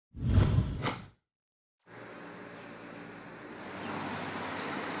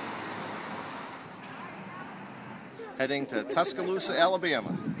heading to Tuscaloosa,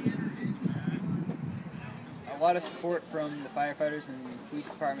 Alabama. A lot of support from the firefighters and the police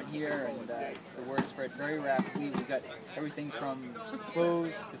department here, and the word spread very rapidly. We got everything from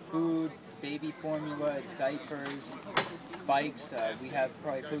clothes to food, baby formula, diapers, bikes. We have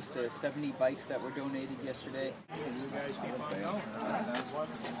probably close to 70 bikes that were donated yesterday.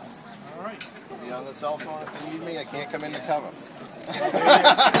 All right. Be on the cell phone if you need me. I can't come in to cover.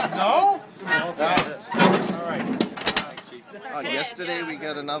 No? All right. Yesterday we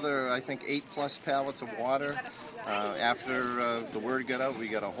got another, I think, 8+ pallets of water. After the word got out, we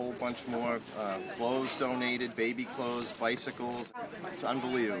got a whole bunch more clothes donated, baby clothes, bicycles. It's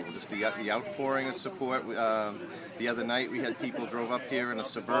unbelievable, just the outpouring of support. The other night we had people drove up here in a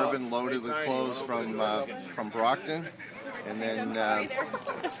Suburban loaded with clothes from Brockton. And then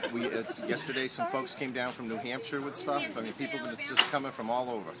yesterday some folks came down from New Hampshire with stuff. I mean, people are just coming from all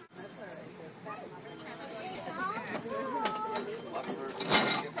over.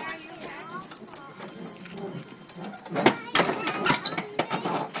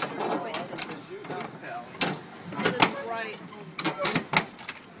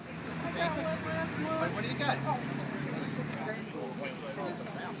 What do you got?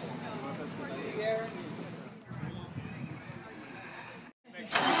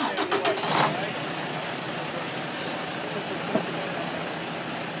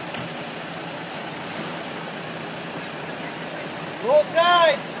 Roll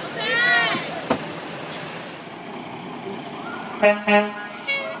Tide! Roll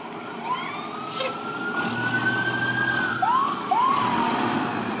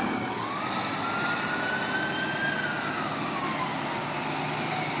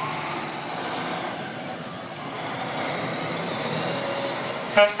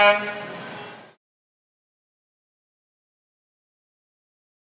Tide!